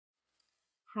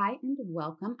Hi and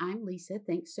welcome. I'm Lisa.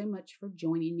 Thanks so much for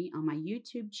joining me on my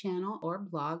YouTube channel or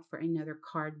blog for another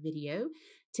card video.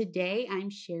 Today I'm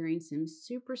sharing some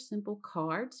super simple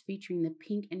cards featuring the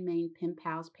Pink and Main Pen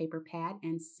Pals paper pad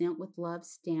and Scent with Love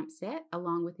stamp set,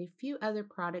 along with a few other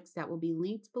products that will be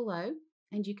linked below,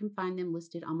 and you can find them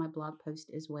listed on my blog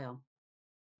post as well.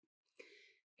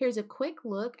 Here's a quick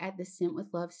look at the Scent with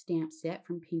Love stamp set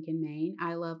from Pink and Main.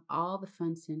 I love all the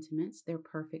fun sentiments. They're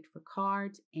perfect for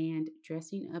cards and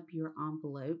dressing up your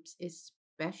envelopes,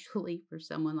 especially for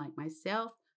someone like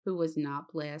myself who was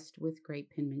not blessed with great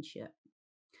penmanship.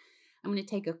 I'm going to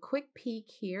take a quick peek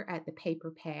here at the paper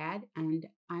pad, and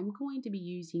I'm going to be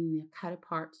using the cut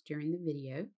aparts during the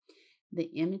video.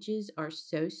 The images are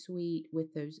so sweet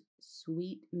with those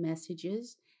sweet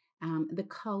messages. The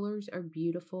colors are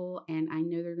beautiful, and I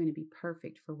know they're going to be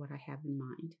perfect for what I have in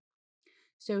mind.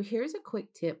 So here's a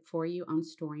quick tip for you on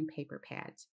storing paper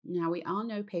pads. Now, we all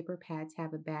know paper pads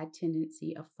have a bad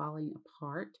tendency of falling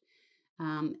apart.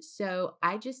 So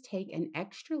I just take an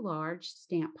extra large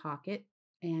stamp pocket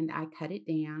and I cut it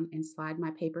down and slide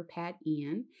my paper pad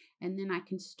in, and then I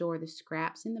can store the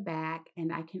scraps in the back,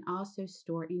 and I can also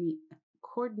store any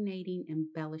coordinating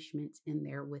embellishments in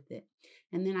there with it.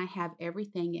 And then I have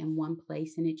everything in one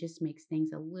place, and it just makes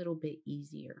things a little bit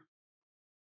easier.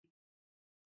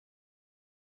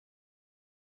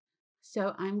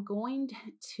 So I'm going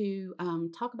to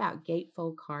talk about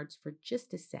gatefold cards for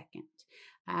just a second.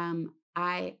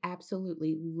 I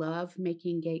absolutely love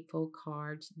making gatefold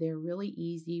cards. They're really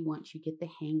easy once you get the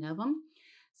hang of them.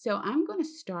 So I'm going to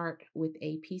start with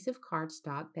a piece of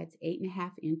cardstock that's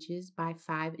 8.5 inches by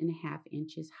 5.5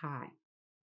 inches high.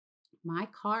 My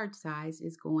card size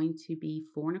is going to be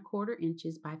 4.25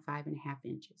 inches by 5.5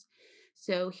 inches.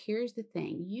 So here's the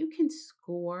thing. You can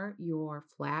score your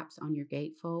flaps on your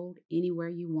gatefold anywhere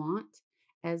you want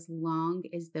as long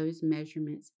as those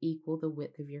measurements equal the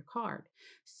width of your card.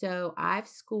 So I've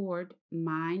scored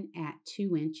mine at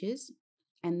 2 inches,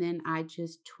 and then I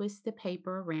just twist the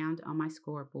paper around on my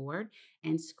scoreboard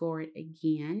and score it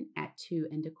again at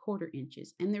 2.25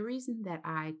 inches. And the reason that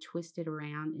I twist it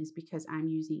around is because I'm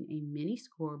using a mini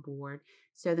scoreboard,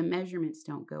 so the measurements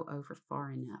don't go over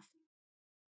far enough.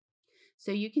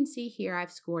 So you can see here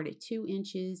I've scored at 2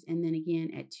 inches and then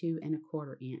again at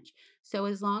 2.25 inches. So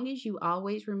as long as you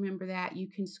always remember that, you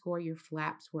can score your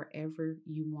flaps wherever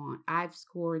you want. I've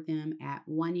scored them at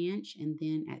 1 inch and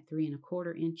then at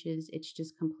 3.25 inches. It's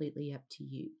just completely up to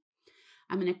you.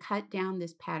 I'm going to cut down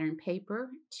this pattern paper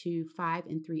to 5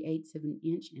 3/8 of an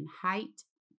inch in height.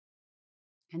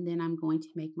 And then I'm going to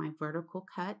make my vertical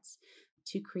cuts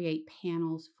to create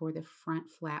panels for the front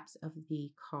flaps of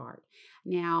the card.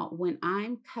 Now, when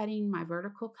I'm cutting my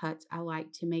vertical cuts, I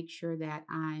like to make sure that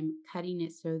I'm cutting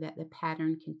it so that the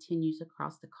pattern continues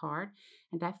across the card.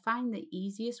 And I find the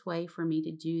easiest way for me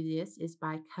to do this is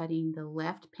by cutting the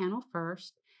left panel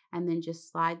first and then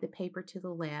just slide the paper to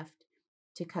the left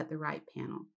to cut the right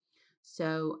panel.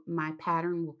 So my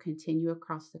pattern will continue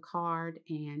across the card,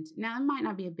 and now it might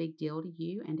not be a big deal to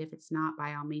you, and if it's not,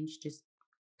 by all means just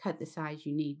cut the size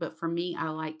you need. But for me, I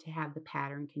like to have the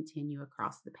pattern continue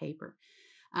across the paper.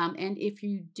 And if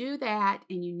you do that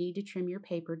and you need to trim your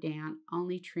paper down,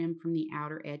 only trim from the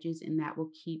outer edges, and that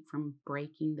will keep from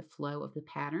breaking the flow of the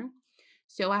pattern.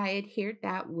 So I adhered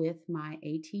that with my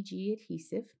ATG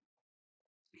adhesive.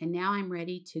 And now I'm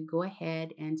ready to go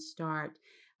ahead and start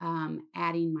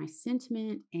adding my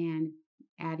sentiment and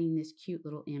adding this cute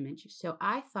little image. So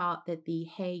I thought that the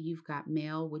 "Hey, you've got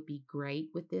mail" would be great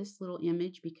with this little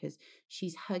image because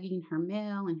she's hugging her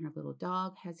mail and her little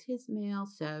dog has his mail.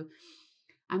 So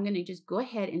I'm going to just go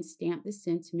ahead and stamp the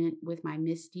sentiment with my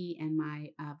Misty and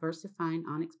my VersaFine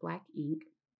Onyx Black ink.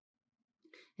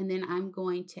 And then I'm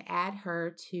going to add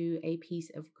her to a piece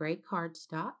of gray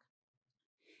cardstock,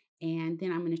 and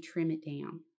then I'm going to trim it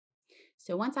down.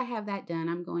 So once I have that done,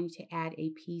 I'm going to add a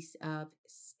piece of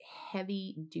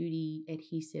heavy duty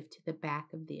adhesive to the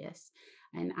back of this.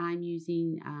 And I'm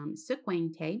using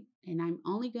Sequin tape, and I'm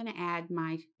only going to add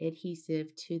my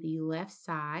adhesive to the left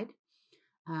side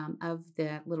of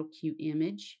the little cute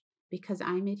image because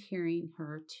I'm adhering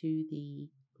her to the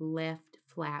left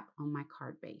flap on my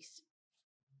card base.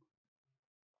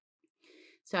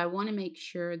 So I want to make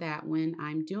sure that when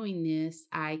I'm doing this,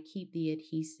 I keep the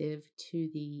adhesive to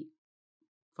the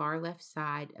far left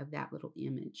side of that little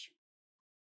image.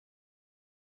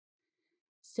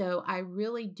 So I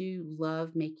really do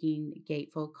love making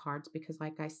gatefold cards because,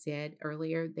 like I said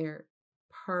earlier, they're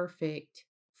perfect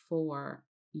for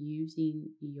using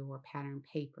your pattern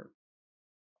paper.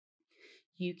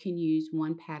 You can use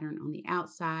one pattern on the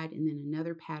outside and then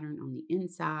another pattern on the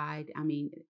inside. I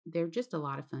mean, they're just a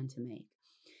lot of fun to make.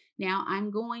 Now I'm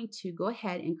going to go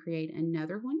ahead and create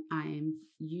another one. I'm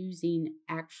using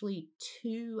actually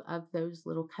two of those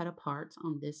little cut aparts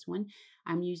on this one.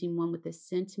 I'm using one with the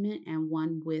sentiment and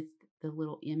one with the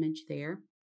little image there.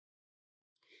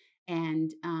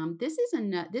 And this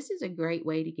is a great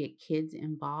way to get kids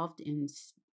involved in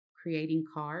creating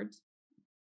cards,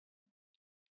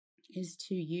 is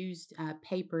to use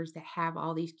papers that have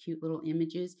all these cute little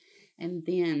images, and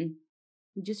then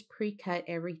just pre-cut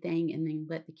everything and then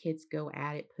let the kids go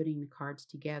at it putting the cards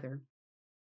together.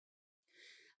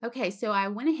 Okay, so I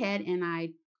went ahead and I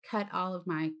cut all of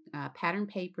my pattern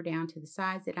paper down to the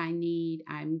size that I need.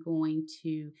 I'm going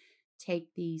to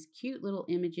take these cute little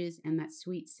images and that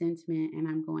sweet sentiment, and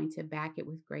I'm going to back it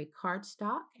with gray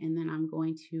cardstock, and then I'm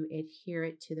going to adhere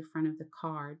it to the front of the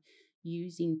card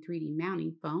using 3D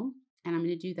mounting foam. And I'm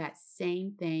going to do that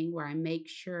same thing where I make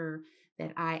sure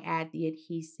that I add the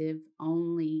adhesive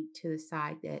only to the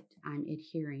side that I'm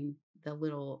adhering the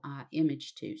little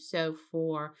image to. So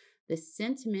for the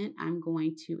sentiment, I'm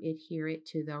going to adhere it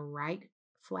to the right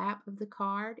flap of the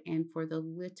card. And for the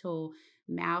little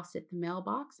mouse at the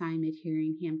mailbox, I'm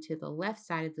adhering him to the left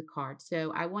side of the card.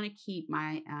 So I want to keep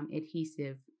my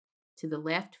adhesive to the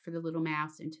left for the little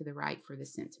mouse and to the right for the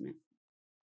sentiment.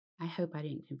 I hope I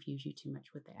didn't confuse you too much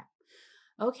with that.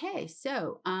 Okay,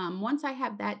 so once I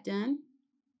have that done,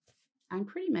 I'm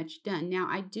pretty much done. Now,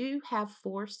 I do have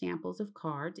 4 samples of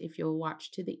cards. If you'll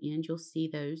watch to the end, you'll see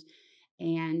those.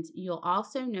 And you'll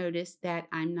also notice that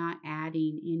I'm not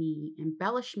adding any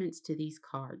embellishments to these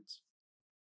cards.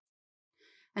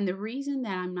 And the reason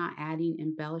that I'm not adding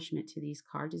embellishment to these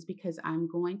cards is because I'm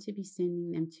going to be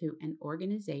sending them to an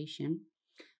organization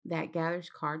that gathers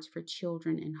cards for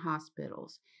children in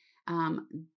hospitals. Um,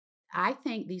 I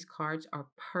think these cards are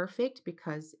perfect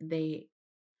because they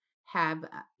have,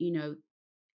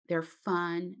 they're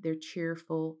fun, they're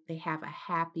cheerful, they have a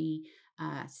happy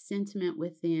sentiment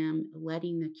with them,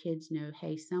 letting the kids know,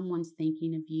 hey, someone's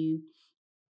thinking of you.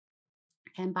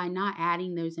 And by not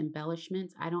adding those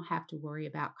embellishments, I don't have to worry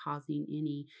about causing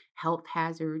any health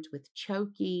hazards with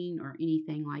choking or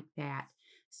anything like that.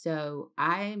 So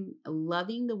I'm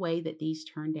loving the way that these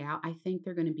turned out. I think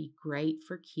they're going to be great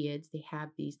for kids. They have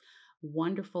these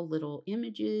wonderful little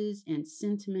images and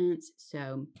sentiments.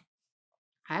 So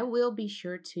I will be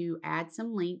sure to add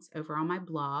some links over on my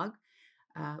blog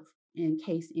uh, in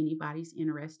case anybody's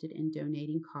interested in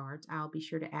donating cards. I'll be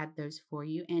sure to add those for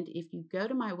you. And if you go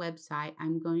to my website,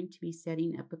 I'm going to be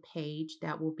setting up a page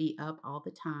that will be up all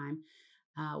the time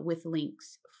with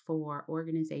links for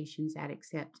organizations that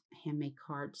accept handmade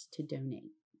cards to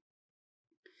donate.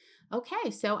 Okay,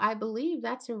 so I believe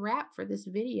that's a wrap for this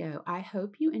video. I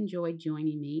hope you enjoyed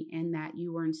joining me and that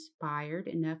you were inspired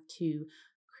enough to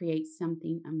create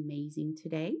something amazing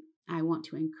today. I want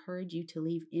to encourage you to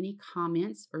leave any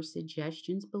comments or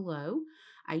suggestions below.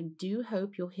 I do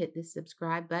hope you'll hit the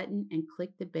subscribe button and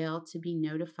click the bell to be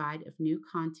notified of new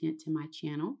content to my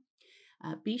channel.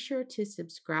 Be sure to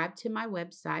subscribe to my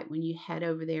website when you head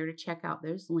over there to check out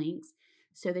those links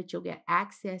so that you'll get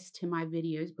access to my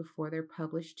videos before they're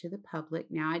published to the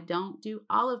public. Now, I don't do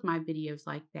all of my videos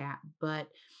like that, but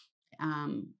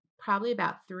probably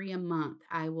about 3 a month,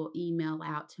 I will email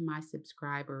out to my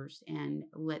subscribers and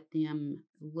let them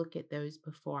look at those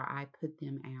before I put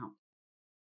them out.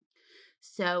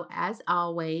 So, as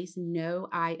always, know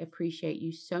I appreciate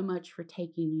you so much for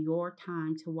taking your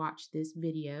time to watch this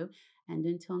video. And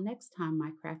until next time, my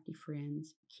crafty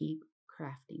friends, keep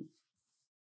crafting.